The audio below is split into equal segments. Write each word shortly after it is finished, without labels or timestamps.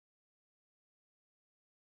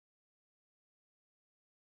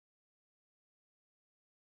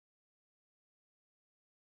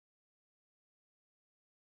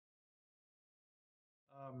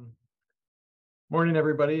Morning,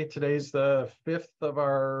 everybody. Today's the 5th of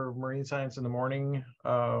our Marine Science in the Morning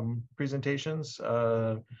presentations.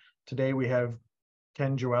 Today we have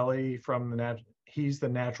Ken Gioeli from he's the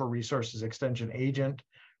Natural Resources Extension Agent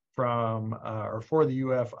from or for the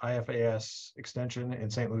IFAS Extension in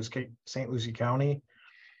St. Lucie County.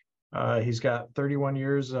 He's got 31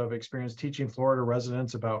 years of experience teaching Florida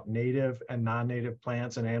residents about native and non-native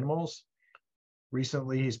plants and animals.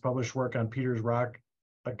 Recently, he's published work on Peter's rock,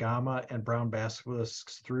 agama, and brown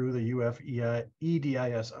basilisks through the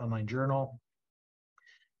EDIS online journal.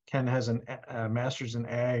 Ken has a master's in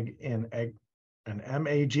an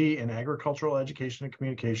MAG in agricultural education and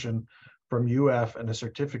communication from UF, and a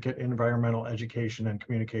certificate in environmental education and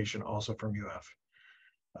communication also from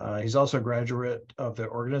UF. He's also a graduate of the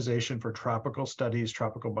Organization for Tropical Studies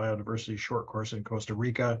Tropical Biodiversity short course in Costa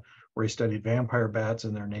Rica, where he studied vampire bats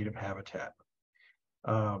in their native habitat.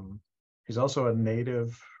 He's also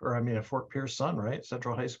a Fort Pierce son, right?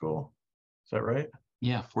 Central High School. Is that right?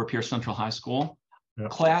 Yeah, Fort Pierce Central High School.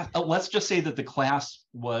 Yep. Let's just say that the class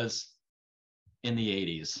was in the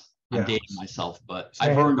 80s. I'm dating myself, but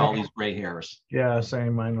I've earned all these gray hairs. Yeah,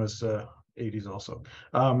 same. Mine was 80s also.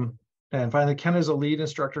 And finally, Ken is a lead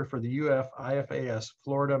instructor for the IFAS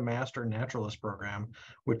Florida Master Naturalist Program,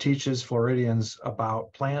 which teaches Floridians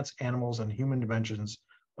about plants, animals, and human dimensions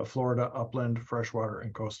of Florida upland, freshwater,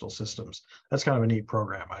 and coastal systems. That's kind of a neat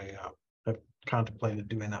program. I have contemplated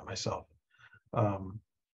doing that myself.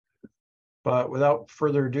 But without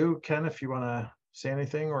further ado, Ken, if you want to say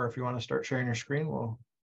anything, or if you want to start sharing your screen,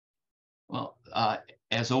 Well,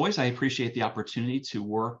 as always, I appreciate the opportunity to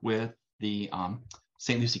work with the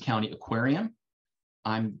St. Lucie County Aquarium.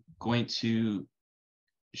 I'm going to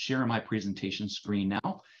share my presentation screen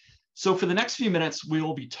now. So for the next few minutes, we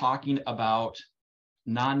will be talking about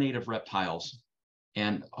non-native reptiles,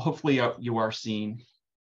 and hopefully you are seeing.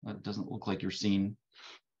 It doesn't look like you're seeing.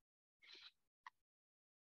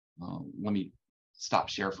 Let me stop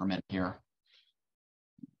share for a minute here.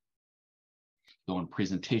 Go in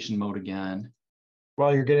presentation mode again.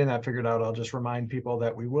 While you're getting that figured out, I'll just remind people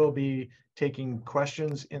that we will be taking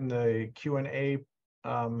questions in the Q&A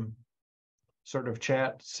sort of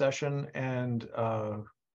chat session, and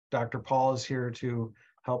Dr. Paul is here to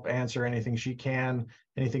help answer anything she can.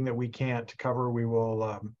 Anything that we can't cover, we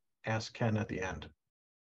will ask Ken at the end.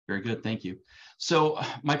 Very good, thank you. So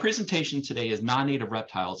my presentation today is non-native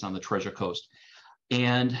reptiles on the Treasure Coast.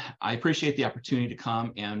 And I appreciate the opportunity to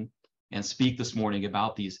come and speak this morning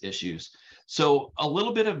about these issues. So a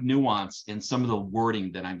little bit of nuance in some of the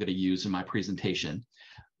wording that I'm going to use in my presentation.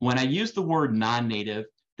 When I use the word non-native,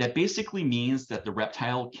 that basically means that the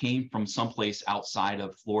reptile came from someplace outside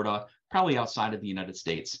of Florida, probably outside of the United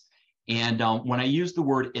States. And when I use the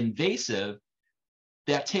word invasive,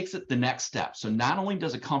 that takes it the next step. So not only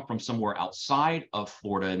does it come from somewhere outside of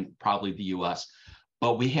Florida and probably the US,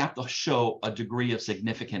 but we have to show a degree of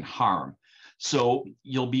significant harm. So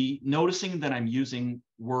you'll be noticing that I'm using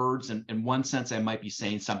words, and in one sense, I might be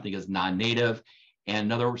saying something as non-native, and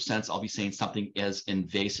another sense, I'll be saying something as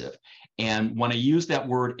invasive. And when I use that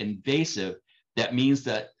word invasive, that means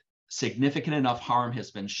that significant enough harm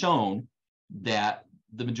has been shown that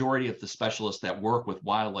the majority of the specialists that work with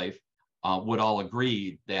wildlife would all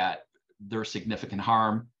agree that there's significant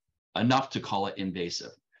harm enough to call it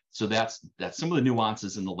invasive. So that's some of the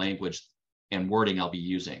nuances in the language and wording I'll be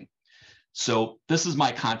using. So this is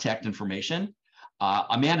my contact information.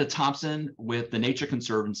 Amanda Thompson with the Nature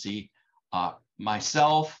Conservancy,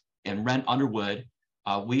 myself and Ren Underwood,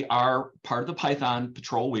 we are part of the Python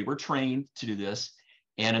Patrol. We were trained to do this.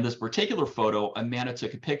 And in this particular photo, Amanda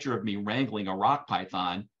took a picture of me wrangling a rock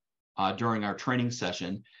python during our training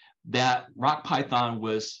session. That rock python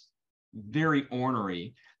was very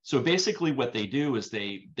ornery. So basically what they do is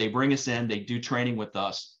they bring us in, they do training with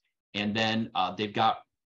us, and then they've got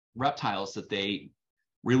reptiles that they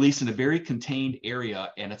release in a very contained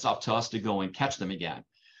area, and it's up to us to go and catch them again.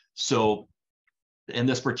 So in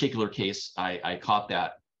this particular case, I caught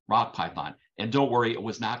that rock python. And don't worry, it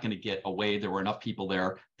was not going to get away. There were enough people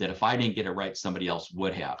there that if I didn't get it right, somebody else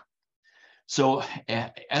would have. So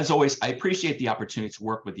as always, I appreciate the opportunity to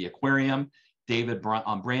work with the aquarium, David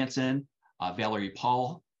Branson, Valerie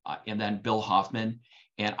Paul, and then Bill Hoffman.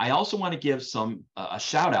 And I also want to give a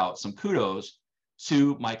shout out, some kudos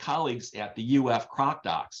to my colleagues at the UF Croc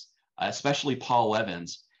Docs, especially Paul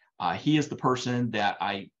Evans. He is the person that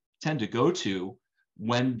I tend to go to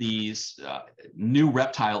when these new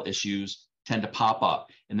reptile issues tend to pop up.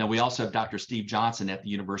 And then we also have Dr. Steve Johnson at the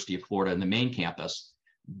University of Florida in the main campus.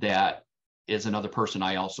 That is another person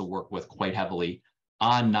I also work with quite heavily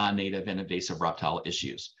on non-native and invasive reptile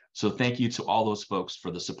issues. So thank you to all those folks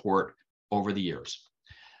for the support over the years.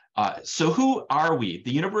 So who are we?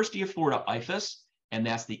 The University of Florida IFAS, and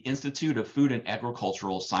that's the Institute of Food and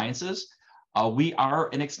Agricultural Sciences. We are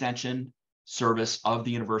an extension service of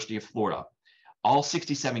the University of Florida. All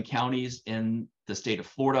 67 counties in the state of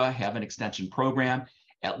Florida have an extension program,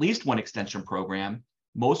 at least one extension program.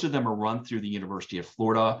 Most of them are run through the University of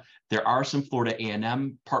Florida. There are some Florida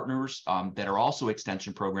A&M partners that are also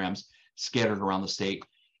extension programs scattered around the state.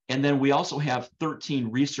 And then we also have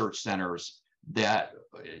 13 research centers that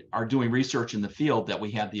are doing research in the field that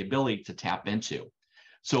we have the ability to tap into.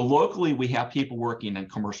 So locally, we have people working in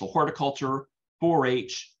commercial horticulture,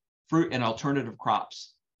 4-H, fruit and alternative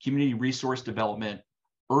crops, community resource development,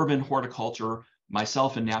 urban horticulture,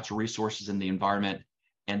 myself in natural resources and the environment.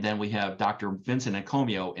 And then we have Dr. Vincent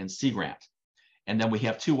Encomio in Sea Grant. And then we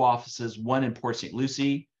have 2 offices, one in Port St.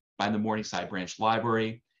 Lucie by the Morningside Branch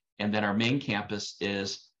Library. And then our main campus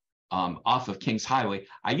is off of Kings Highway.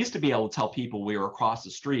 I used to be able to tell people we were across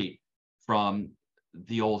the street from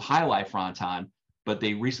the old High Life Fronton, but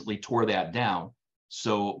they recently tore that down.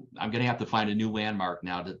 So I'm going to have to find a new landmark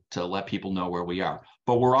now to let people know where we are.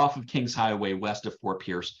 But we're off of Kings Highway west of Fort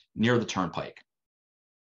Pierce near the Turnpike.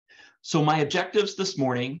 So my objectives this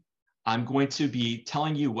morning, I'm going to be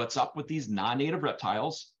telling you what's up with these non-native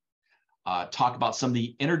reptiles, talk about some of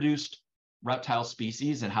the introduced reptile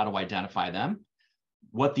species and how to identify them,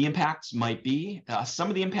 what the impacts might be. Some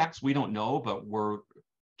of the impacts we don't know, but we're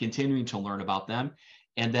continuing to learn about them.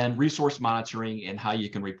 And then resource monitoring and how you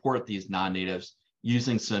can report these non-natives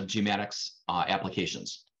using some geomatics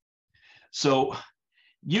applications. So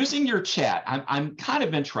using your chat, I'm kind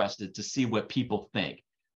of interested to see what people think.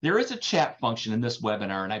 There is a chat function in this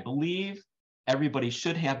webinar, and I believe everybody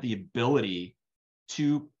should have the ability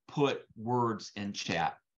to put words in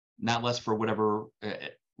chat, not less for whatever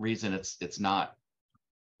reason it's not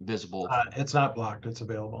visible. It's not blocked, it's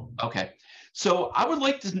available. Okay, so I would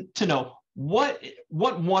like to know what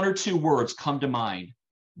 1 or 2 words come to mind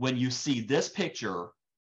when you see this picture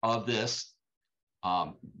of this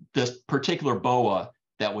this particular boa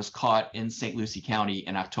that was caught in St. Lucie County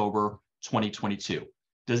in October 2022.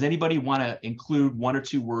 Does anybody want to include 1 or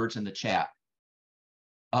 2 words in the chat?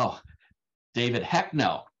 Oh, David, heck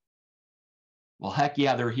no. Well, heck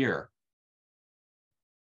yeah, they're here.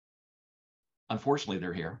 Unfortunately,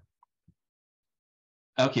 they're here.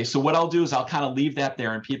 Okay, so what I'll do is I'll kind of leave that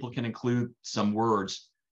there and people can include some words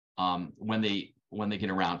when they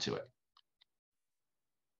get around to it.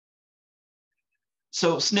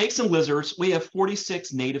 So snakes and lizards, we have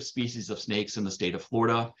 46 native species of snakes in the state of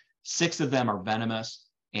Florida. 6 of them are venomous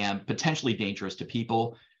and potentially dangerous to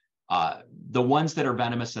people. The ones that are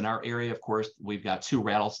venomous in our area, of course, we've got 2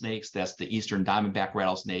 rattlesnakes. That's the eastern diamondback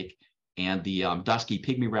rattlesnake and the dusky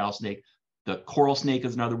pygmy rattlesnake. The coral snake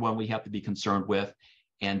is another one we have to be concerned with.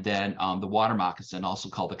 And then the water moccasin, also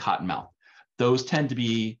called the cottonmouth. Those tend to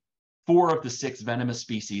be 4 of the 6 venomous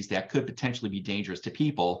species that could potentially be dangerous to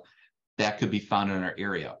people that could be found in our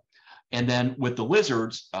area. And then with the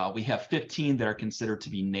lizards, we have 15 that are considered to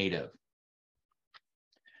be native.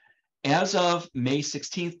 As of May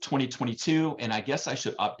 16th, 2022, and I guess I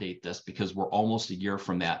should update this because we're almost a year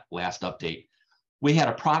from that last update, we had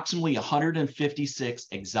approximately 156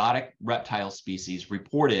 exotic reptile species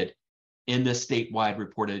reported in this statewide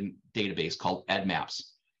reported database called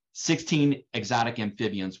EDMAPS. 16 exotic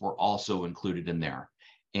amphibians were also included in there.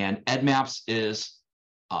 And EDMAPS is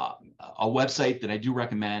a website that I do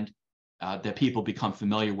recommend that people become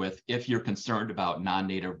familiar with if you're concerned about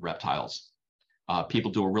non-native reptiles.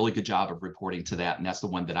 People do a really good job of reporting to that, and that's the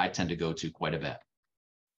one that I tend to go to quite a bit.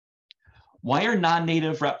 Why are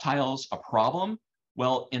non-native reptiles a problem?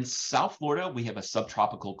 Well, in South Florida, we have a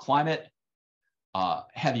subtropical climate,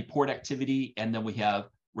 heavy port activity, and then we have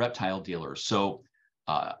reptile dealers. So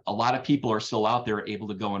a lot of people are still out there able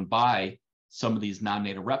to go and buy some of these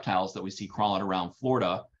non-native reptiles that we see crawling around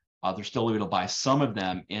Florida. They're still able to buy some of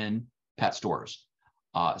them in pet stores.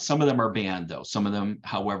 Some of them are banned though. Some of them,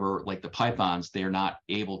 however, like the pythons, they are not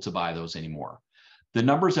able to buy those anymore. The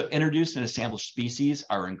numbers of introduced and established species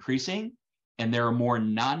are increasing, and there are more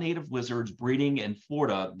non-native lizards breeding in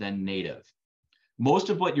Florida than native. Most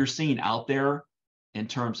of what you're seeing out there in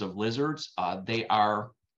terms of lizards, they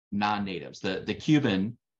are non-natives. The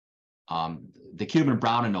Cuban brown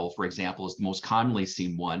anole, for example, is the most commonly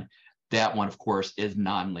seen one. That one, of course, is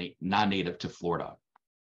non-native to Florida.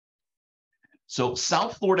 So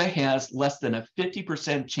South Florida has less than a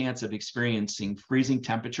 50% chance of experiencing freezing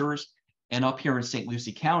temperatures. And up here in St.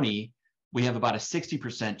 Lucie County, we have about a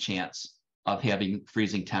 60% chance of having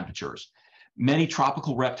freezing temperatures. Many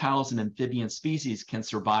tropical reptiles and amphibian species can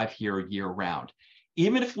survive here year round.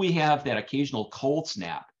 even if we have that occasional cold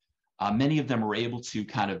snap, many of them are able to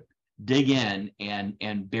kind of dig in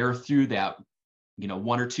and bear through that,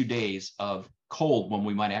 1 or 2 days of cold when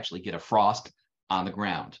we might actually get a frost on the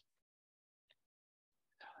ground.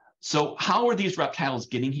 So how are these reptiles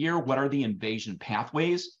getting here? What are the invasion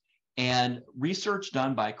pathways? And research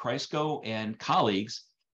done by Kreisco and colleagues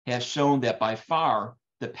has shown that by far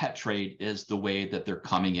the pet trade is the way that they're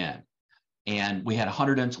coming in. And we had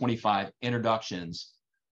 125 introductions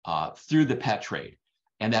through the pet trade.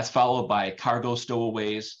 And that's followed by cargo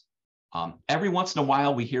stowaways. Every once in a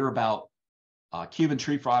while, we hear about a Cuban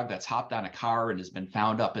tree frog that's hopped on a car and has been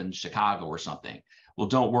found up in Chicago or something. Well,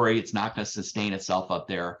 don't worry, it's not going to sustain itself up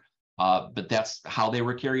there. But that's how they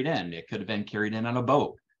were carried in. It could have been carried in on a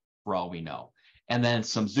boat, for all we know. And then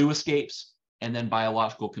some zoo escapes, and then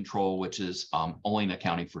biological control, which is only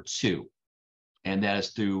accounting for 2. And that is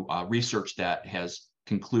through research that has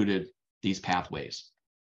concluded these pathways.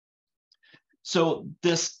 So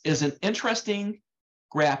this is an interesting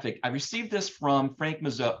graphic. I received this from Frank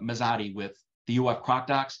Mazzotti with the UF Croc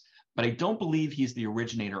Docs, but I don't believe he's the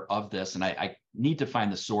originator of this. And I need to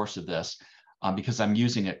find the source of this because I'm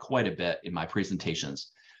using it quite a bit in my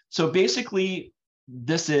presentations. So basically,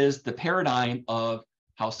 this is the paradigm of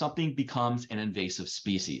how something becomes an invasive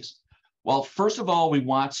species. Well, first of all, we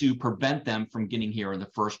want to prevent them from getting here in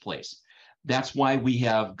the first place. That's why we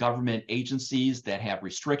have government agencies that have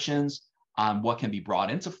restrictions on what can be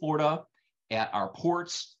brought into Florida. At our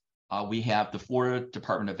ports, we have the Florida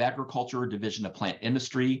Department of Agriculture, Division of Plant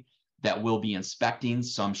Industry, that will be inspecting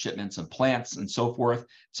some shipments of plants and so forth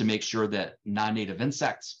to make sure that non-native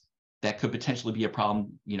insects that could potentially be a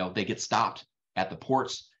problem, they get stopped at the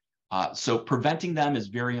ports. So preventing them is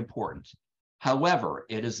very important. However,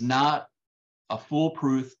 it is not a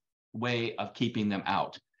foolproof way of keeping them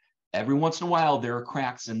out. Every once in a while, there are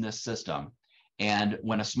cracks in this system. And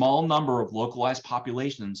when a small number of localized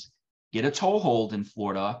populations get a toehold in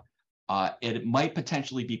Florida, it might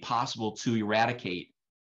potentially be possible to eradicate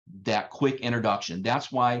that quick introduction.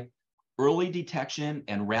 That's why early detection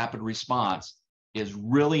and rapid response is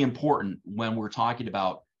really important when we're talking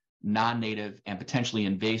about non-native and potentially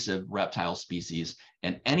invasive reptile species,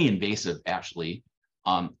 and any invasive actually,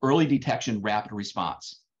 early detection, rapid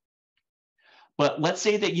response. But let's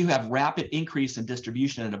say that you have rapid increase in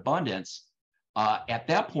distribution and abundance. At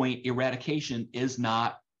that point, eradication is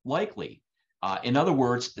not likely. In other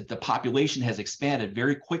words, the population has expanded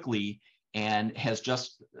very quickly and has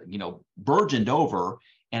just, burgeoned over.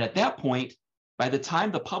 And at that point, by the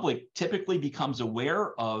time the public typically becomes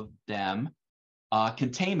aware of them,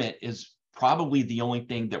 containment is probably the only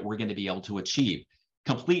thing that we're going to be able to achieve.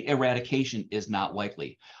 Complete eradication is not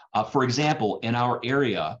likely. For example, in our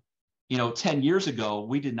area, 10 years ago,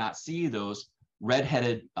 we did not see those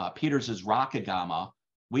red-headed Peters's rockagama.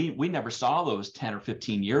 We never saw those 10 or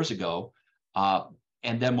 15 years ago.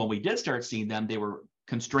 And then when we did start seeing them, they were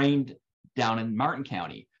constrained down in Martin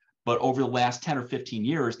County. But over the last 10 or 15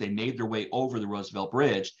 years, they made their way over the Roosevelt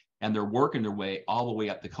Bridge, and they're working their way all the way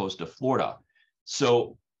up the coast of Florida.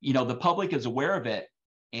 So, the public is aware of it.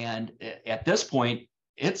 And at this point,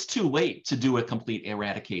 it's too late to do a complete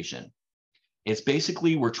eradication. It's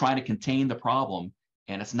basically, we're trying to contain the problem,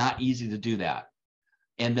 and it's not easy to do that.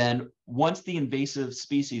 And then once the invasive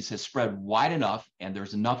species has spread wide enough and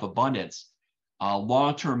there's enough abundance,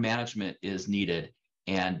 long-term management is needed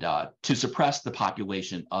and to suppress the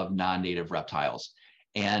population of non-native reptiles.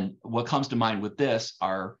 And what comes to mind with this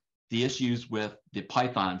are the issues with the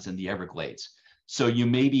pythons in the Everglades. So you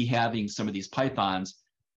may be having some of these pythons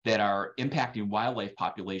that are impacting wildlife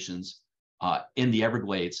populations in the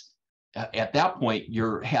Everglades. At that point,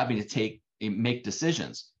 you're having to make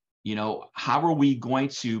decisions. How are we going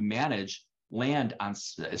to manage land on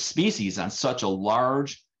species on such a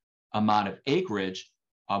large amount of acreage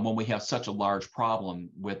when we have such a large problem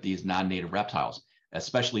with these non-native reptiles,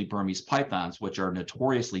 especially Burmese pythons, which are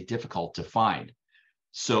notoriously difficult to find.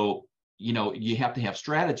 So, you have to have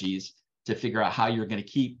strategies to figure out how you're going to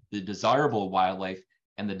keep the desirable wildlife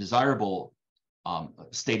and the desirable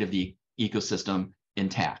state of the ecosystem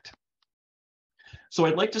intact. So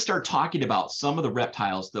I'd like to start talking about some of the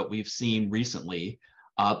reptiles that we've seen recently.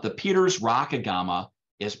 The Peter's rockagama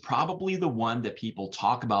is probably the one that people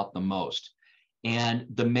talk about the most. And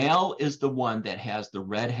the male is the one that has the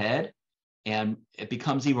red head, and it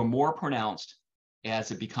becomes even more pronounced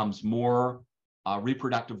as it becomes more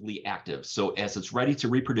reproductively active. So as it's ready to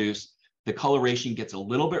reproduce, the coloration gets a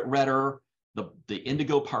little bit redder, the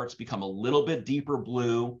indigo parts become a little bit deeper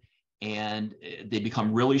blue, and they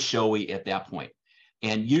become really showy at that point.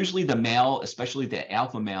 And usually the male, especially the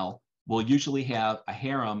alpha male, will usually have a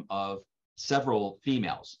harem of several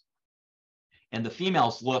females. And the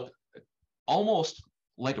females look almost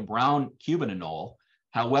like a brown Cuban anole.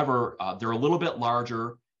 However, they're a little bit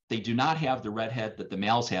larger. They do not have the red head that the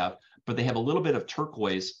males have, but they have a little bit of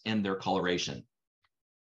turquoise in their coloration.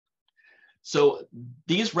 So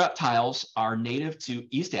these reptiles are native to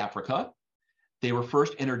East Africa. They were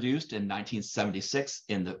first introduced in 1976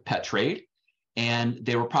 in the pet trade, and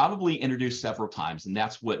they were probably introduced several times, and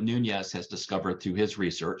that's what Nunez has discovered through his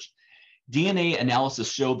research. DNA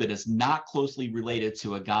analysis showed that it's not closely related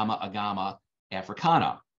to Agama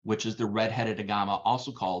africana, which is the red-headed agama,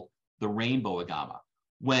 also called the rainbow agama.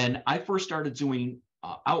 When I first started doing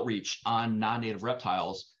outreach on non-native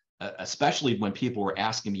reptiles, especially when people were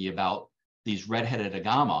asking me about these red-headed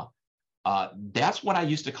agama, that's what I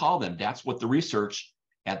used to call them. That's what the research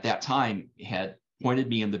at that time had pointed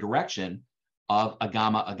me in the direction of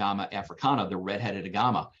Agama africana, the red-headed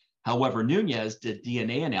agama. However, Nunez did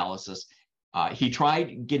DNA analysis. He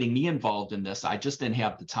tried getting me involved in this. I just didn't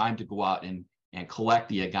have the time to go out and collect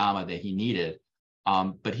the agama that he needed.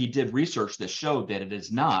 But he did research that showed that it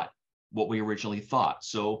is not what we originally thought.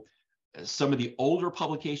 So some of the older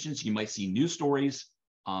publications, you might see news stories.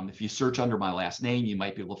 If you search under my last name, you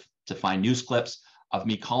might be able to find news clips of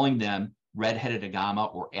me calling them red-headed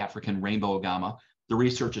agama or African rainbow agama. The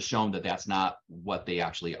research has shown that that's not what they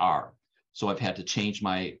actually are. So I've had to change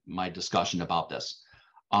my discussion about this.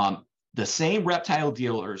 The same reptile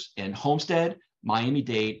dealers in Homestead,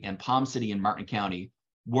 Miami-Dade, and Palm City in Martin County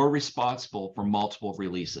were responsible for multiple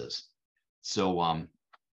releases. So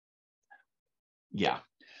yeah.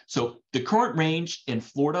 So the current range in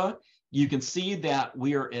Florida, you can see that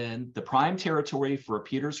we are in the prime territory for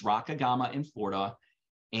Peter's rock agama in Florida,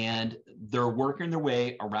 and they're working their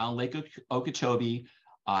way around Lake Okeechobee,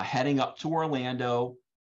 heading up to Orlando,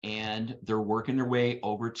 and they're working their way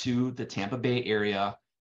over to the Tampa Bay area.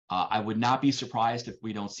 I would not be surprised if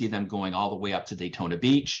we don't see them going all the way up to Daytona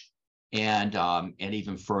Beach and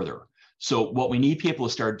even further. So what we need people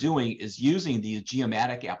to start doing is using these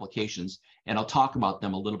geomatic applications, and I'll talk about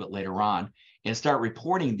them a little bit later on, and start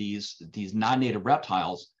reporting these non-native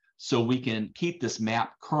reptiles so we can keep this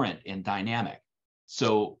map current and dynamic.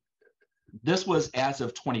 So this was as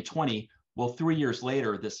of 2020. Well, 3 years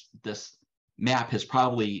later, this map has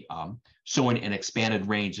probably shown an expanded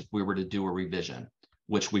range if we were to do a revision,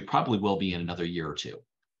 which we probably will be in another year or two.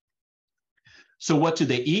 So what do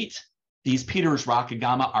they eat? These Peter's rock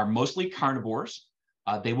agama are mostly carnivores.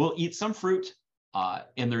 They will eat some fruit.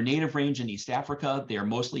 In their native range in East Africa, they are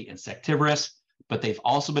mostly insectivorous, but they've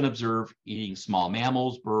also been observed eating small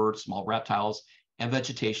mammals, birds, small reptiles, and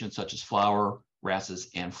vegetation such as flower, grasses,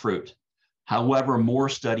 and fruit. However, more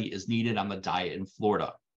study is needed on the diet in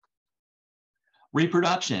Florida.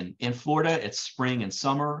 Reproduction. In Florida, it's spring and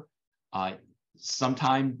summer.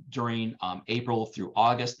 Sometime during April through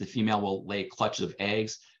August, the female will lay a clutch of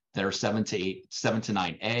eggs that are 7 to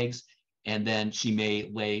 9 eggs, and then she may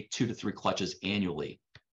lay 2 to 3 clutches annually.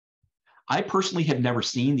 I personally have never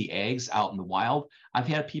seen the eggs out in the wild. I've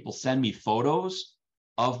had people send me photos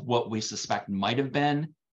of what we suspect might have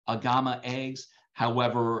been agama eggs.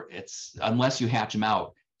 However, unless you hatch them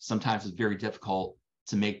out, sometimes it's very difficult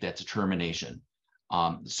to make that determination.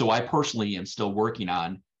 So I personally am still working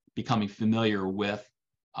on becoming familiar with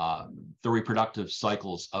the reproductive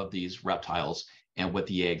cycles of these reptiles and what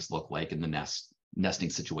the eggs look like in the nesting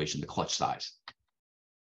situation, the clutch size.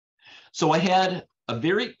 So I had a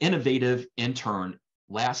very innovative intern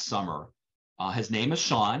last summer. His name is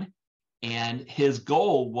Sean, and his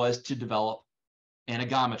goal was to develop an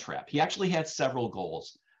agama trap. He actually had several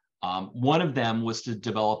goals. One of them was to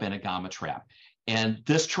develop an agama trap. And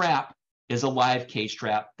this trap is a live cage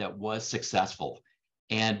trap that was successful.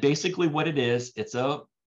 And basically what it is, it's a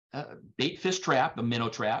bait fish trap, a minnow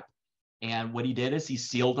trap. And what he did is he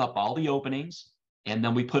sealed up all the openings, and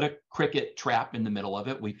then we put a cricket trap in the middle of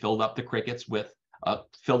it. We filled up the crickets with,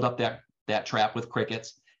 filled up that trap with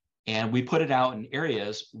crickets, and we put it out in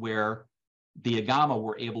areas where the agama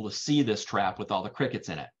were able to see this trap with all the crickets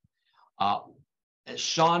in it.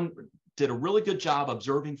 Sean did a really good job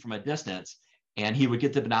observing from a distance, and he would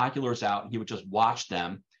get the binoculars out and he would just watch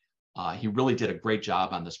them. He really did a great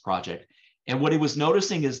job on this project. And what he was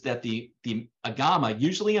noticing is that the agama,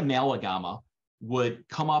 usually a male agama, would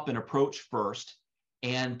come up and approach first,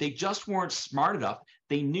 and they just weren't smart enough.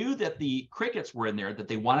 They knew that the crickets were in there, that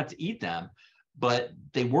they wanted to eat them, but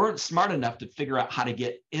they weren't smart enough to figure out how to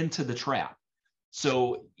get into the trap.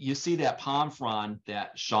 So you see that palm frond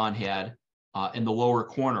that Sean had in the lower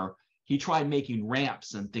corner. He tried making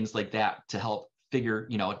ramps and things like that to help to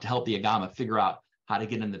help the agama figure out how to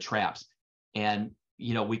get in the traps. And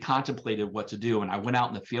we contemplated what to do. And I went out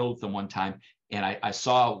in the field with them one time, and I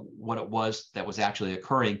saw what it was that was actually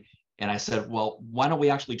occurring. And I said, well, why don't we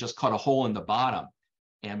actually just cut a hole in the bottom?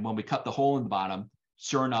 And when we cut the hole in the bottom,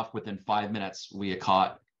 sure enough, within 5 minutes, we had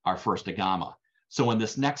caught our first agama. So in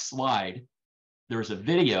this next slide, there's a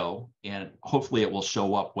video, and hopefully it will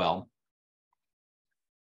show up well.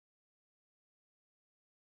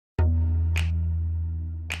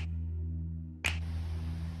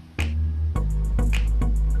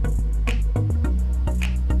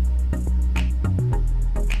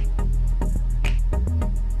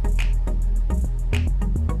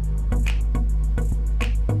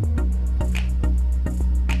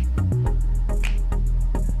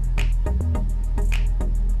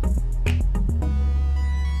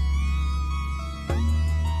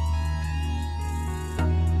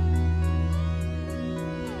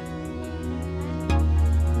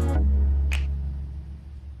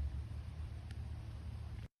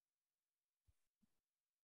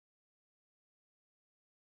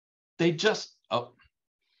 They just, oh,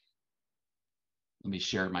 let me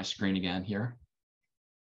share my screen again here.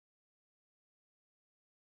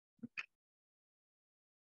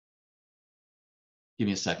 Give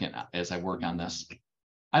me a second as I work on this.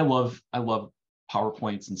 I love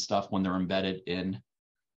PowerPoints and stuff when they're embedded in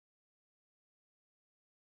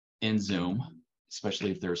Zoom, especially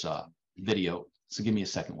if there's a video. So give me a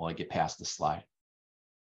second while I get past the slide.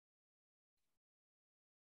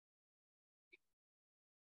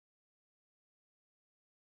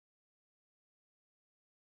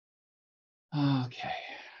 Okay.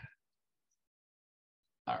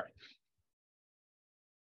 All right.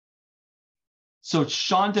 So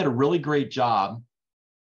Sean did a really great job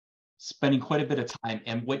spending quite a bit of time.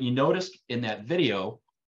 And what you noticed in that video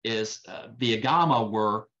is the agama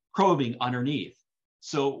were probing underneath.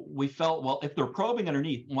 So we felt, well, if they're probing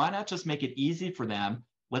underneath, why not just make it easy for them?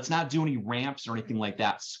 Let's not do any ramps or anything like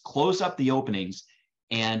that. Close up the openings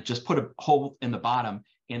and just put a hole in the bottom,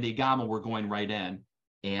 and the agama were going right in.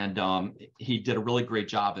 And he did a really great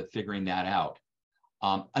job at figuring that out.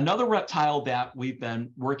 Another reptile that we've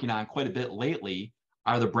been working on quite a bit lately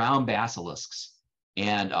are the brown basilisks.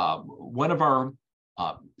 And one of our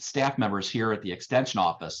staff members here at the extension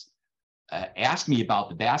office asked me about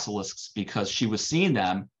the basilisks because she was seeing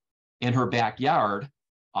them in her backyard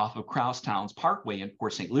off of Crosstown's Parkway in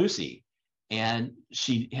Port St. Lucie. And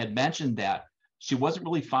she had mentioned that she wasn't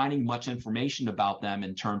really finding much information about them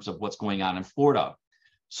in terms of what's going on in Florida.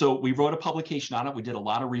 So we wrote a publication on it. We did a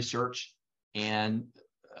lot of research and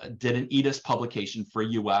did an EDIS publication for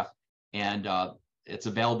UF, and it's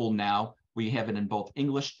available now. We have it in both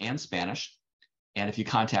English and Spanish. And if you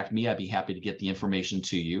contact me, I'd be happy to get the information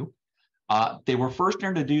to you. They were first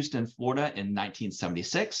introduced in Florida in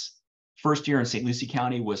 1976. First year in St. Lucie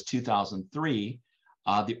County was 2003.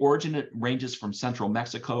 The origin ranges from central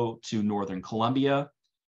Mexico to northern Colombia.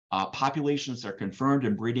 Populations are confirmed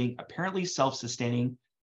in breeding, apparently self-sustaining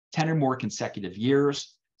 10 or more consecutive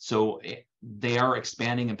years. So they are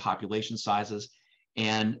expanding in population sizes,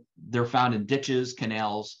 and they're found in ditches,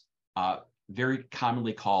 canals, very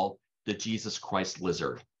commonly called the Jesus Christ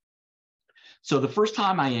lizard. So the first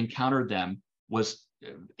time I encountered them was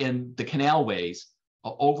in the canalways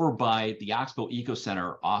over by the Oxbow Eco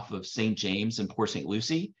Center off of St. James in Port St.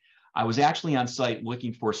 Lucie. I was actually on site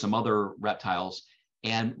looking for some other reptiles,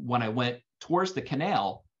 and when I went towards the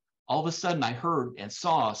canal, all of a sudden I heard and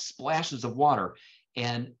saw splashes of water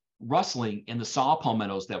and rustling in the saw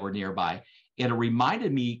palmettos that were nearby. And it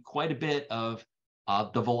reminded me quite a bit of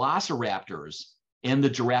the velociraptors in the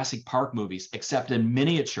Jurassic Park movies, except in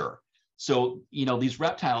miniature. So, these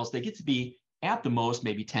reptiles, they get to be at the most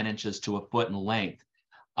maybe 10 inches to a foot in length.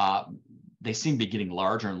 They seem to be getting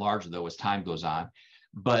larger and larger, though, as time goes on.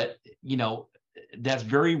 But, that's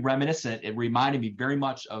very reminiscent. It reminded me very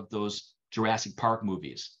much of those Jurassic Park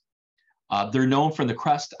movies. They're known for the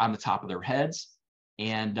crest on the top of their heads,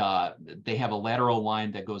 and they have a lateral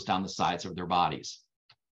line that goes down the sides of their bodies.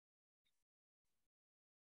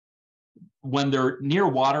 When they're near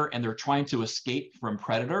water and they're trying to escape from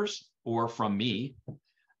predators or from me,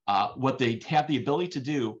 what they have the ability to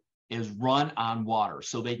do is run on water.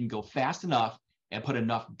 So they can go fast enough and put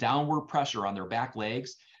enough downward pressure on their back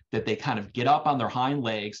legs that they kind of get up on their hind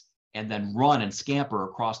legs and then run and scamper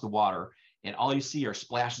across the water. And all you see are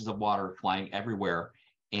splashes of water flying everywhere.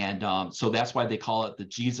 And so that's why they call it the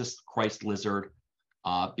Jesus Christ lizard,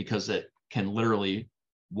 because it can literally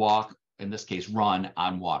walk, in this case, run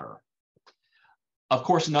on water. Of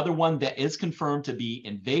course, another one that is confirmed to be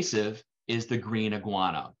invasive is the green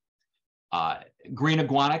iguana. Green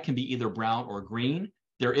iguana can be either brown or green.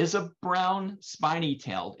 There is a brown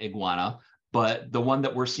spiny-tailed iguana, but the one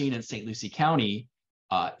that we're seeing in St. Lucie County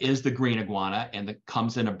is the green iguana, and it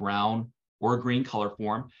comes in a brown or green color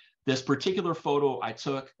form. This particular photo I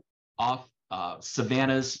took off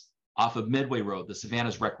Savannah's, off of Midway Road, the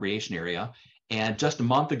Savannah's recreation area. And just a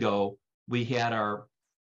month ago, we had our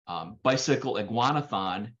bicycle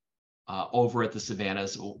iguanathon over at the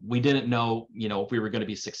Savannahs. We didn't know, if we were going to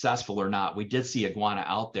be successful or not. We did see iguana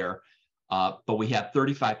out there, but we had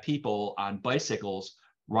 35 people on bicycles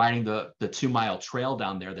riding the 2-mile trail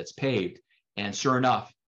down there that's paved. And sure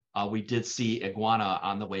enough, we did see iguana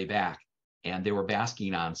on the way back, and they were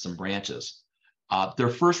basking on some branches. They're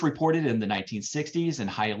first reported in the 1960s in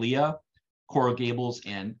Hialeah, Coral Gables,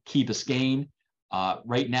 and Key Biscayne.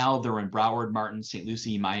 Right now, they're in Broward, Martin, St.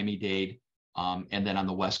 Lucie, Miami-Dade, and then on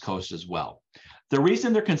the West Coast as well. The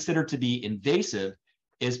reason they're considered to be invasive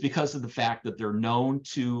is because of the fact that they're known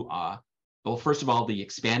to, well, first of all, the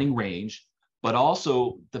expanding range, but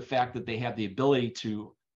also the fact that they have the ability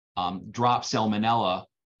to drop salmonella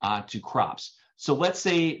onto crops. So let's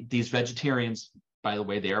say these vegetarians, by the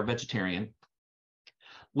way, they are vegetarian.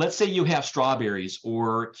 Let's say you have strawberries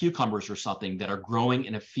or cucumbers or something that are growing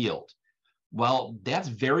in a field. Well, that's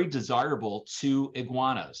very desirable to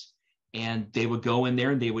iguanas, and they would go in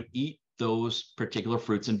there and they would eat those particular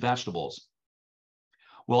fruits and vegetables.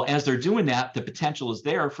 Well, as they're doing that, the potential is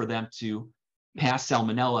there for them to pass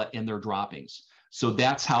salmonella in their droppings. So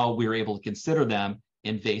that's how we're able to consider them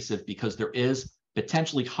invasive, because there is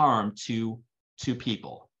potentially harm to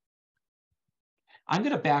people. I'm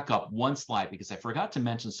going to back up one slide because I forgot to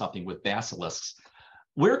mention something with basilisks.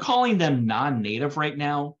 We're calling them non-native right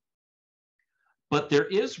now, but there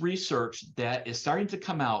is research that is starting to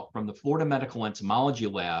come out from the Florida Medical Entomology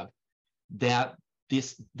Lab that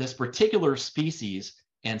this particular species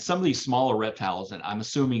and some of these smaller reptiles, and I'm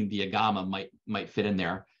assuming the agama might fit in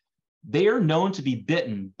there, they are known to be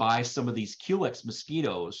bitten by some of these Culex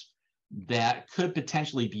mosquitoes that could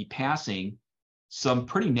potentially be passing some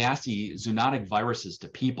pretty nasty zoonotic viruses to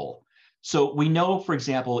people. So we know, for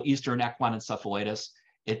example, Eastern equine encephalitis,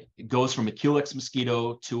 it goes from a Culex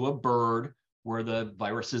mosquito to a bird where the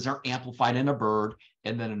viruses are amplified in a bird,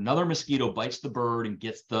 and then another mosquito bites the bird and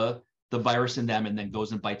gets the virus in them and then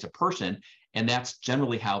goes and bites a person. And that's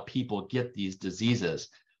generally how people get these diseases.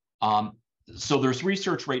 So there's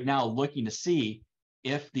research right now looking to see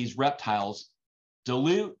if these reptiles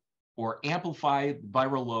dilute or amplify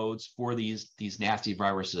viral loads for these nasty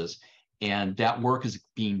viruses. And that work is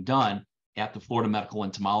being done at the Florida Medical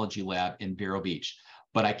Entomology Lab in Vero Beach.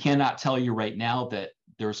 But I cannot tell you right now that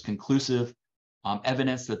there's conclusive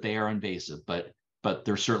evidence that they are invasive, but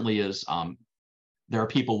there certainly is, there are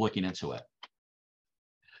people looking into it.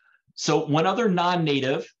 So one other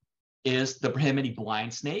non-native is the Brahminy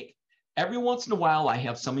blind snake. Every once in a while, I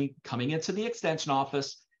have somebody coming into the extension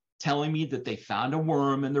office telling me that they found a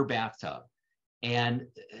worm in their bathtub. And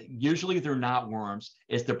usually they're not worms,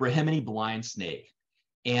 it's the Brahminy blind snake.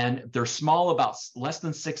 And they're small, about less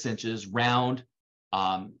than 6 inches, round.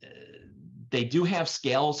 They do have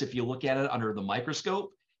scales if you look at it under the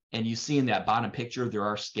microscope, and you see in that bottom picture, there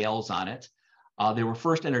are scales on it. They were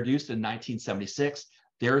first introduced in 1976.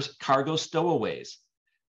 There's cargo stowaways.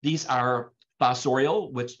 These are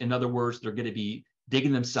fossorial, which in other words, they're going to be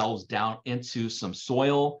digging themselves down into some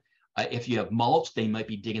soil. If you have mulch, they might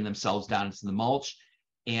be digging themselves down into the mulch.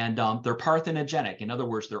 And they're parthenogenic. In other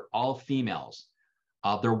words, they're all females.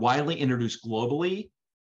 They're widely introduced globally,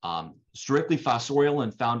 strictly fossorial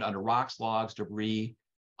and found under rocks, logs, debris.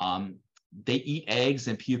 They eat eggs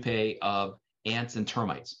and pupae of ants and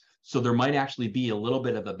termites. So there might actually be a little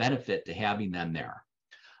bit of a benefit to having them there.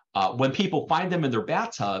 When people find them in their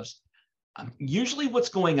bathtubs, usually what's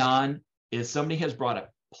going on is somebody has brought a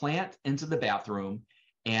plant into the bathroom,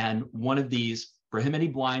 and one of these Brahminy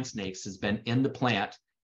blind snakes has been in the plant,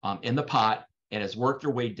 in the pot, and has worked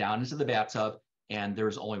their way down into the bathtub, and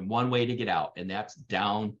there's only one way to get out, and that's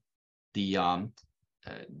down the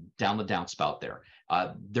downspout there.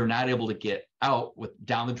 They're not able to get out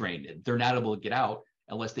down the drain. They're not able to get out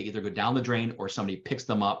unless they either go down the drain or somebody picks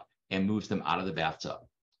them up and moves them out of the bathtub.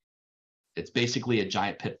 It's basically a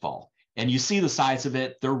giant pitfall. And you see the size of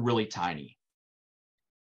it, they're really tiny.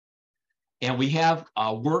 And we have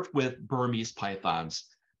worked with Burmese pythons.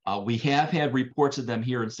 We have had reports of them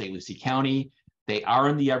here in St. Lucie County. They are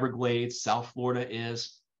in the Everglades. South Florida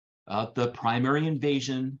is the primary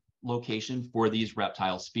invasion location for these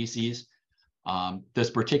reptile species. This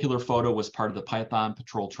particular photo was part of the Python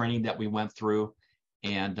Patrol training that we went through,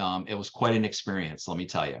 and it was quite an experience, let me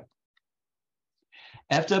tell you.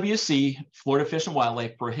 FWC, Florida Fish and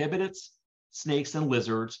Wildlife, prohibits snakes and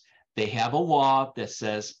lizards. They have a law that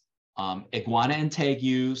says iguana and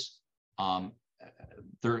tegus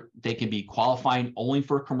They can be qualifying only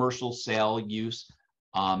for commercial sale use,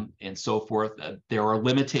 and so forth. There are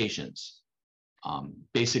limitations,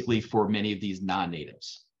 basically, for many of these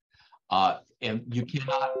non-natives. And you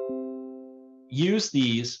cannot use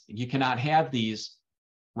these, you cannot have these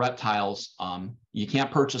reptiles, you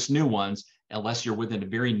can't purchase new ones unless you're within a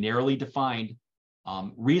very narrowly defined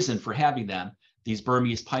reason for having them. These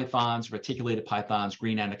Burmese pythons, reticulated pythons,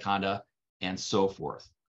 green anaconda, and so forth.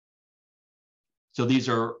 So these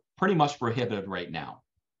are pretty much prohibited right now.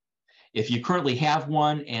 If you currently have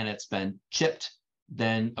one and it's been chipped,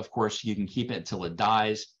 then of course you can keep it until it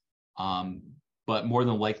dies. But more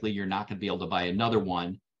than likely, you're not going to be able to buy another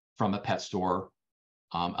one from a pet store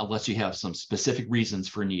unless you have some specific reasons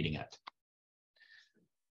for needing it.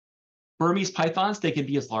 Burmese pythons, they can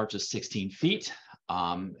be as large as 16 feet.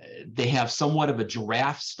 They have somewhat of a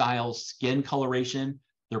giraffe-style skin coloration.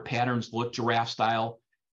 Their patterns look giraffe-style.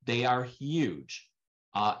 They are huge.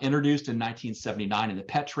 Introduced in 1979 in the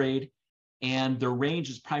pet trade, and their range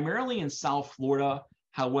is primarily in South Florida.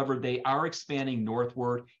 However, they are expanding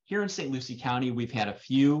northward. Here in St. Lucie County, we've had a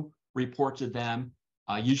few reports of them.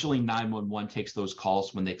 Usually 911 takes those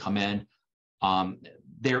calls when they come in.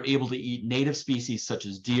 They're able to eat native species such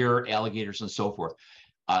as deer, alligators, and so forth.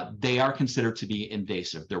 They are considered to be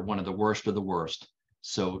invasive. They're one of the worst of the worst.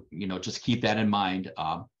 So, just keep that in mind.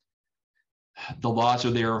 The laws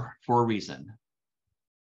are there for a reason.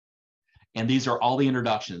 And these are all the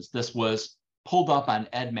introductions. This was pulled up on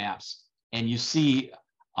EdMaps, and you see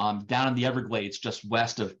down in the Everglades, just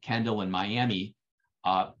west of Kendall and Miami,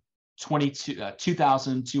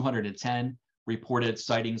 2,210 reported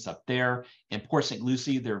sightings up there. In Port St.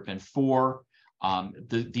 Lucie, there have been 4.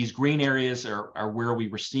 These green areas are where we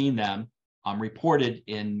were seeing them reported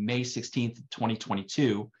in May 16th,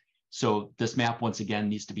 2022. So this map, once again,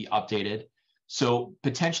 needs to be updated. So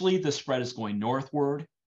potentially the spread is going northward.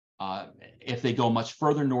 If they go much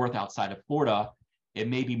further north outside of Florida, it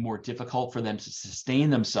may be more difficult for them to sustain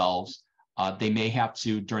themselves. They may have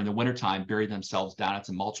to, during the wintertime, bury themselves down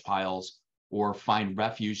into mulch piles or find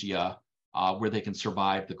refugia where they can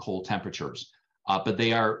survive the cold temperatures. But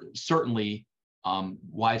they are certainly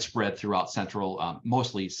widespread throughout central,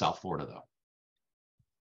 mostly South Florida, though.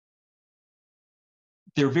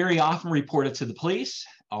 They're very often reported to the police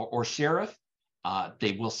or sheriff.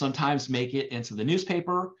 They will sometimes make it into the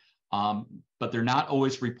newspaper, but they're not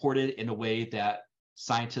always reported in a way that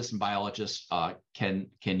scientists and biologists can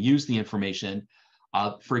use the information.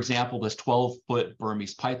 For example, this 12-foot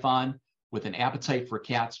Burmese python with an appetite for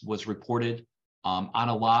cats was reported on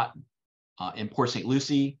a lot in Port St.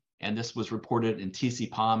 Lucie, and this was reported in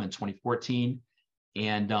TC Palm in 2014.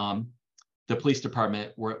 And the police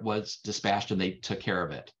department was dispatched and they took care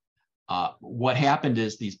of it. What happened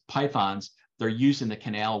is these pythons, they're used in the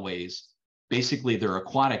canalways. Basically, they're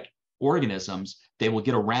aquatic organisms. They will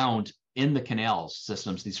get around in the canal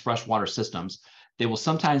systems, these freshwater systems. They will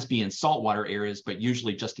sometimes be in saltwater areas, but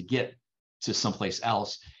usually just to get to someplace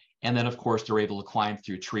else. And then, of course, they're able to climb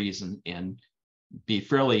through trees and be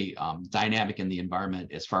fairly dynamic in the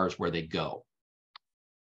environment as far as where they go.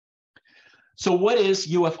 So what is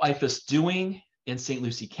IFAS doing in St.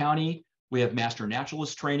 Lucie County? We have master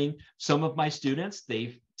naturalist training. Some of my students,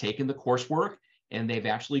 they've taken the coursework and they've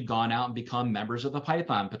actually gone out and become members of the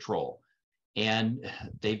Python Patrol, and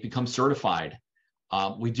they've become certified.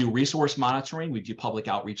 We do resource monitoring, we do public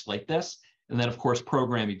outreach like this, and then of course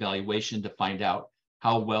program evaluation to find out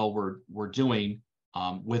how well we're doing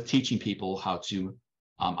with teaching people how to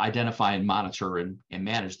identify and monitor and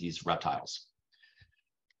manage these reptiles.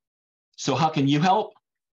 So how can you help?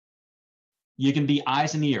 You can be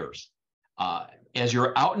eyes and ears. As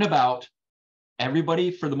you're out and about,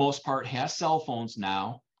 everybody for the most part has cell phones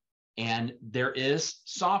now, and there is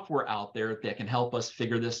software out there that can help us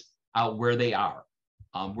figure this out, where they are,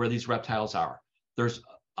 where these reptiles are. There's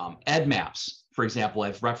EdMaps, for example.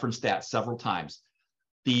 I've referenced that several times.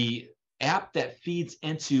 The app that feeds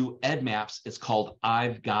into EdMaps is called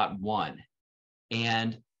I've Got One.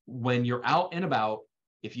 And when you're out and about,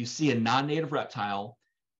 if you see a non-native reptile,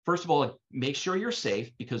 first of all, make sure you're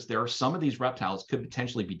safe, because there are some of these reptiles could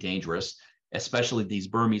potentially be dangerous, especially these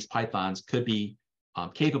Burmese pythons could be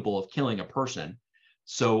capable of killing a person.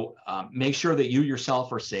 So make sure that you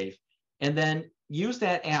yourself are safe, and then use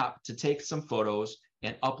that app to take some photos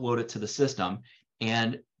and upload it to the system.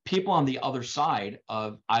 And people on the other side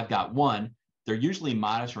of I've Got One, they're usually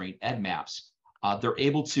monitoring EdMaps. They're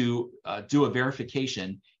able to do a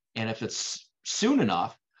verification, and if it's soon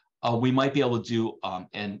enough, we might be able to do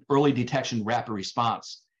an early detection rapid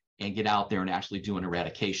response and get out there and actually do an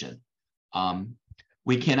eradication.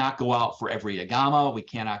 We cannot go out for every agama. We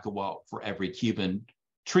cannot go out for every Cuban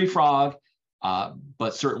tree frog.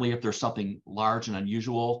 But certainly if there's something large and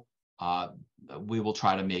unusual, we will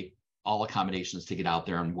try to make all accommodations to get out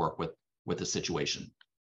there and work with the situation.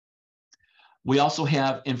 We also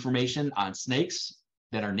have information on snakes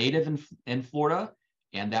that are native in Florida,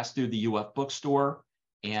 and that's through the UF bookstore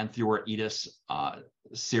and through our EDIS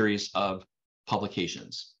series of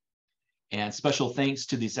publications. And special thanks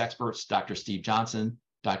to these experts, Dr. Steve Johnson,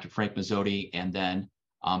 Dr. Frank Mazzotti, and then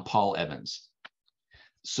Paul Evans.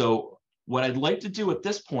 So what I'd like to do at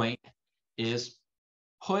this point is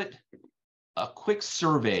put a quick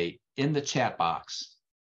survey in the chat box.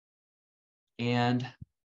 And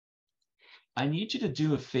I need you to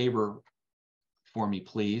do a favor for me,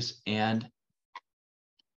 please. And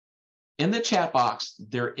in the chat box,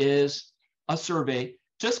 there is a survey.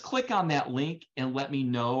 Just click on that link and let me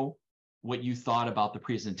know what you thought about the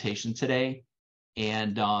presentation today.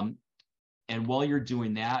 And while you're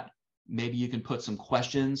doing that, maybe you can put some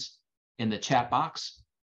questions in the chat box.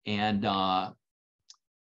 And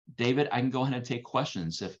David, I can go ahead and take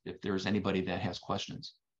questions if there's anybody that has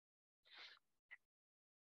questions.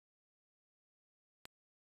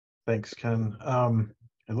 Thanks, Ken.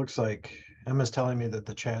 It looks like Emma's telling me that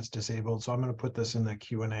the chat's disabled, so I'm going to put this in the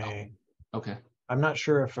Q&A. Oh, okay. I'm not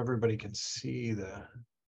sure if everybody can see the.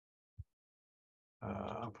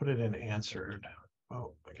 I'll put it in answered.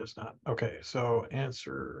 Oh, I guess not. Okay, so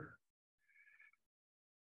answer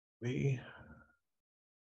B.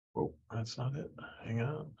 Oh, that's not it. Hang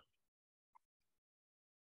on.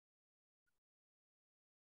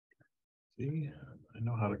 See, I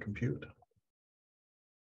know how to compute.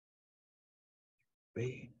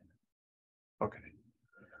 B. Okay.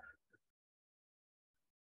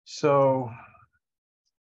 So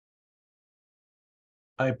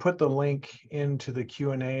I put the link into the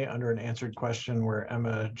Q&A under an answered question where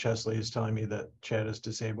Emma Chesley is telling me that chat is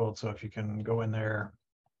disabled. So if you can go in there.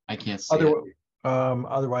 I can't see it.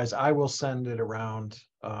 Otherwise, I will send it around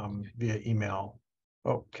via email.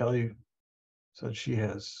 Oh, Kelly said she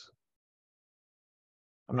has.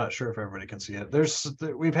 I'm not sure if everybody can see it.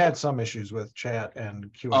 We've had some issues with chat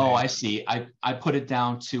and Q&A. Oh, I see. I put it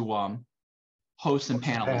down to hosts and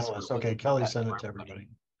panelists. Okay, Kelly sent it to everybody.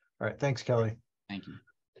 All right, thanks, Kelly. Thank you.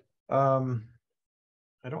 I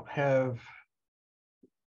don't have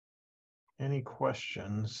any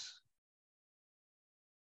questions.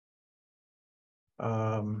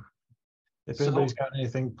 If anybody's got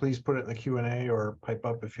anything, please put it in the Q&A or pipe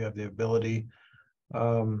up if you have the ability.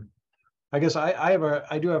 I guess I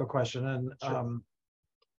do have a question, and sure.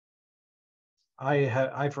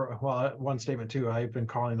 One statement too. I've been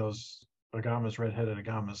calling those agamas red-headed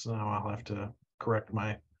agamas. Now I'll have to correct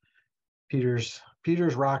my Peter's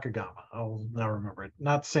rock agama. I'll now remember it.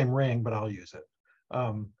 Not the same ring, but I'll use it.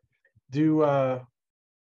 Are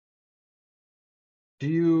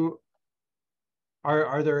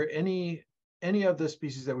there any of the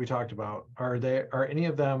species that we talked about? Are any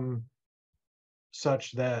of them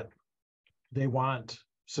such that they want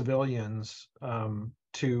civilians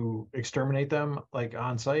to exterminate them, like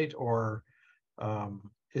on site, or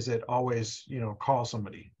is it always, call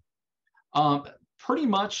somebody? Pretty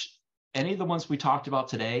much any of the ones we talked about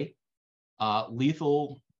today,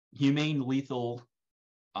 humane lethal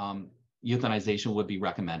euthanization would be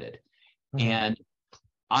recommended. Mm-hmm. And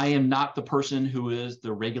I am not the person who is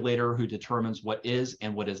the regulator who determines what is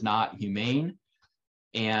and what is not humane.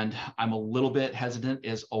 And I'm a little bit hesitant,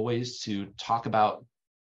 as always, to talk about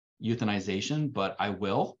euthanization, but I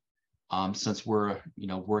will, since we're,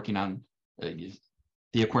 working on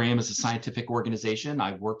the aquarium is a scientific organization.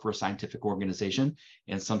 I work for a scientific organization,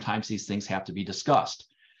 and sometimes these things have to be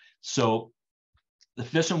discussed. So the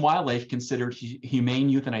Fish and Wildlife considered humane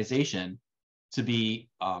euthanization to be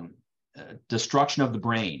destruction of the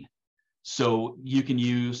brain. So you can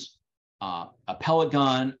use a pellet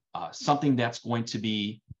gun, something that's going to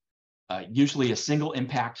be usually a single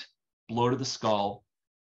impact blow to the skull,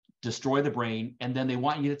 destroy the brain, and then they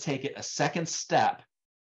want you to take it a second step,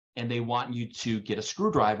 and they want you to get a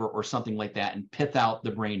screwdriver or something like that and pith out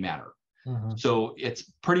the brain matter. Mm-hmm. So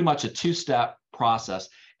it's pretty much a two-step process.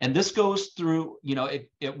 And this goes through,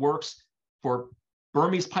 it works for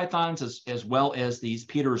Burmese pythons as well as these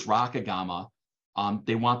Peter's rock agama.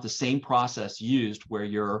 They want the same process used where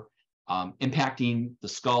you're impacting the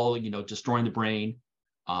skull, destroying the brain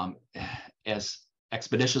as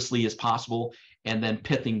expeditiously as possible, and then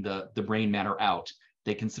pithing the brain matter out.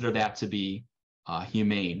 They consider that to be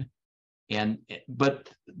humane. But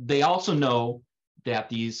they also know that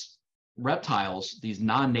these reptiles, these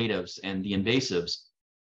non-natives and the invasives,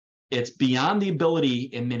 it's beyond the ability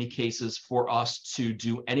in many cases for us to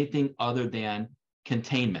do anything other than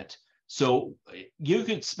containment. So you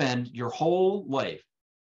could spend your whole life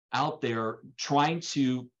out there trying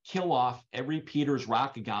to kill off every Peter's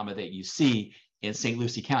rockagama that you see in St.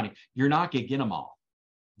 Lucie County. You're not going to get them all.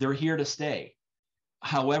 They're here to stay.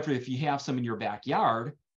 However, if you have some in your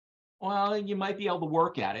backyard, well, you might be able to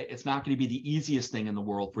work at it. It's not going to be the easiest thing in the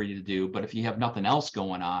world for you to do, but if you have nothing else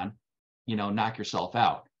going on, knock yourself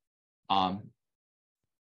out.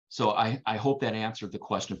 So I hope that answered the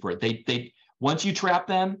question for it. They once you trap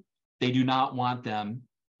them, they do not want them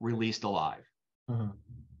released alive. Mm-hmm.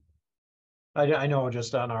 I know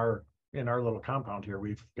just in our little compound here,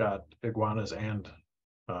 we've got iguanas and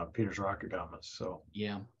Peter's rockagamas. So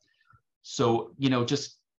yeah. So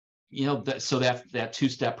that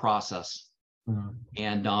two-step process. Mm-hmm.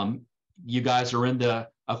 And you guys are in the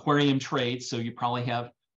aquarium trade, so you probably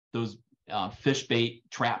have those fish bait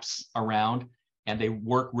traps around, and they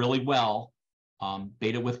work really well.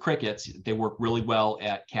 Baited with crickets, they work really well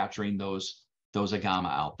at capturing those agama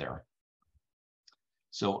out there.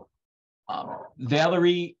 So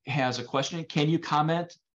Valerie has a question. Can you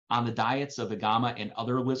comment on the diets of agama and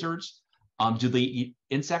other lizards? Do they eat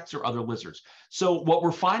insects or other lizards? So what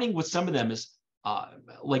we're finding with some of them is,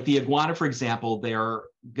 like the iguana, for example, they're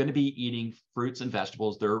going to be eating fruits and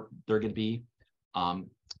vegetables. They're going to be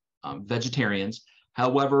vegetarians.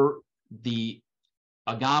 However, the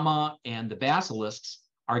agama and the basilisks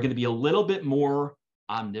are going to be a little bit more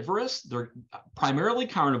omnivorous. They're primarily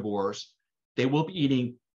carnivores. They will be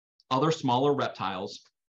eating other smaller reptiles.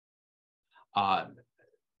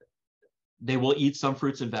 They will eat some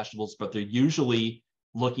fruits and vegetables, but they're usually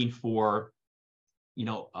looking for,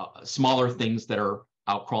 smaller things that are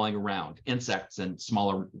out crawling around, insects and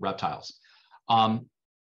smaller reptiles.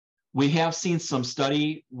 We have seen some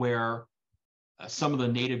study where some of the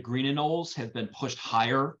native green anoles have been pushed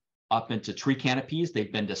higher up into tree canopies.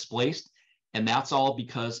 They've been displaced, and that's all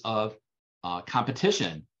because of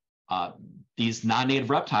competition. These non-native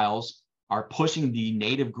reptiles are pushing the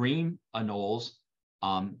native green anoles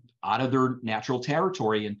out of their natural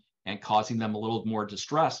territory and causing them a little more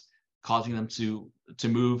distress, causing them to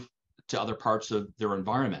move to other parts of their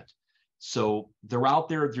environment. So they're out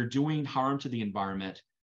there, they're doing harm to the environment,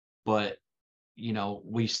 but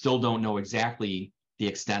we still don't know exactly the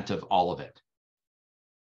extent of all of it.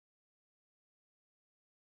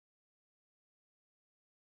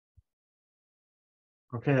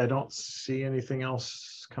 Okay, I don't see anything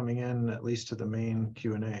else coming in, at least to the main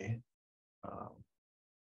Q&A.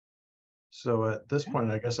 So at this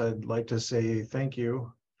point, I guess I'd like to say thank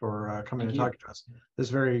you for coming and talking to us.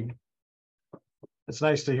 It's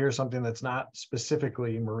nice to hear something that's not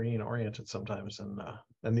specifically marine oriented sometimes, and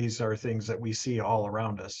these are things that we see all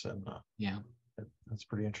around us, and yeah, that's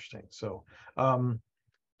pretty interesting. So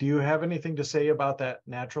do you have anything to say about that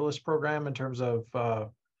naturalist program in terms of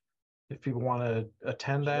if people want to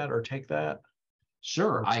attend that or take that?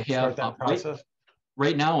 Sure, I have that process.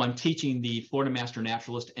 Right now, I'm teaching the Florida Master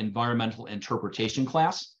Naturalist Environmental Interpretation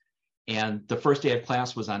class, and the first day of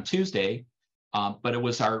class was on Tuesday, but it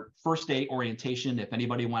was our first day orientation. If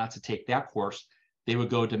anybody wanted to take that course, they would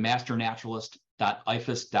go to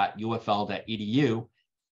masternaturalist.ifas.ufl.edu,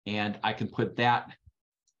 and I can put that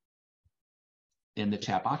in the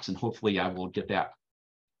chat box, and hopefully I will get that.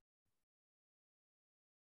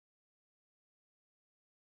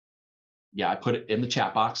 Yeah, I put it in the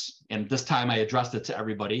chat box, and this time I addressed it to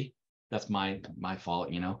everybody. That's my fault,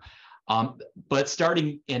 But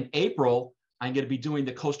starting in April, I'm going to be doing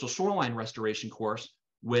the coastal shoreline restoration course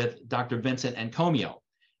with Dr. Vincent Encomio.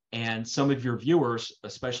 And some of your viewers,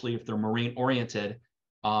 especially if they're marine oriented,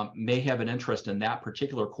 may have an interest in that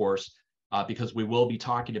particular course because we will be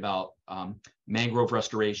talking about mangrove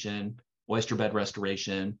restoration, oyster bed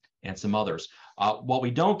restoration, and some others. What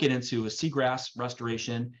we don't get into is seagrass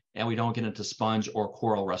restoration, and we don't get into sponge or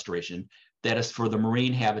coral restoration. That is for the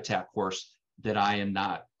marine habitat course that I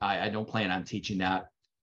don't plan on teaching that.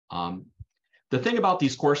 The thing about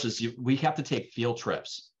these courses, we have to take field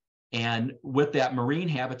trips. And with that marine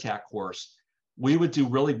habitat course, we would do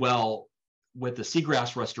really well with the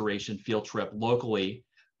seagrass restoration field trip locally.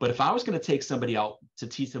 But if I was going to take somebody out to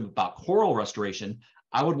teach them about coral restoration,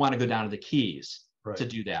 I would want to go down to the Keys to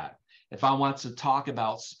do that. If I want to talk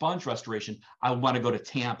about sponge restoration, I would want to go to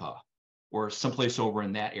Tampa or someplace over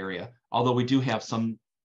in that area. Although we do have some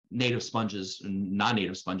native sponges and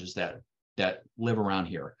non-native sponges that live around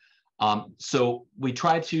here. So we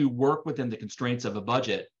try to work within the constraints of a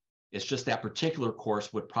budget. It's just that particular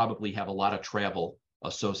course would probably have a lot of travel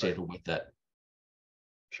associated with it.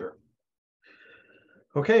 Sure.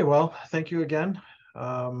 Okay, well, thank you again.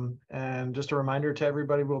 And just a reminder to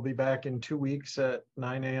everybody, we'll be back in 2 weeks at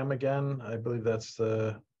 9 a.m. again. I believe that's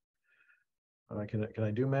the, can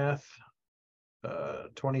I do math?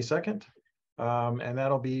 22nd. And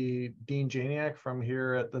that'll be Dean Janiak from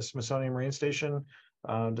here at the Smithsonian Marine Station,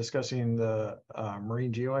 discussing the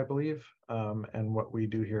Marine Geo, I believe, and what we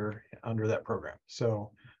do here under that program.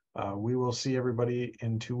 So we will see everybody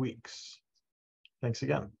in 2 weeks. Thanks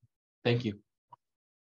again. Thank you.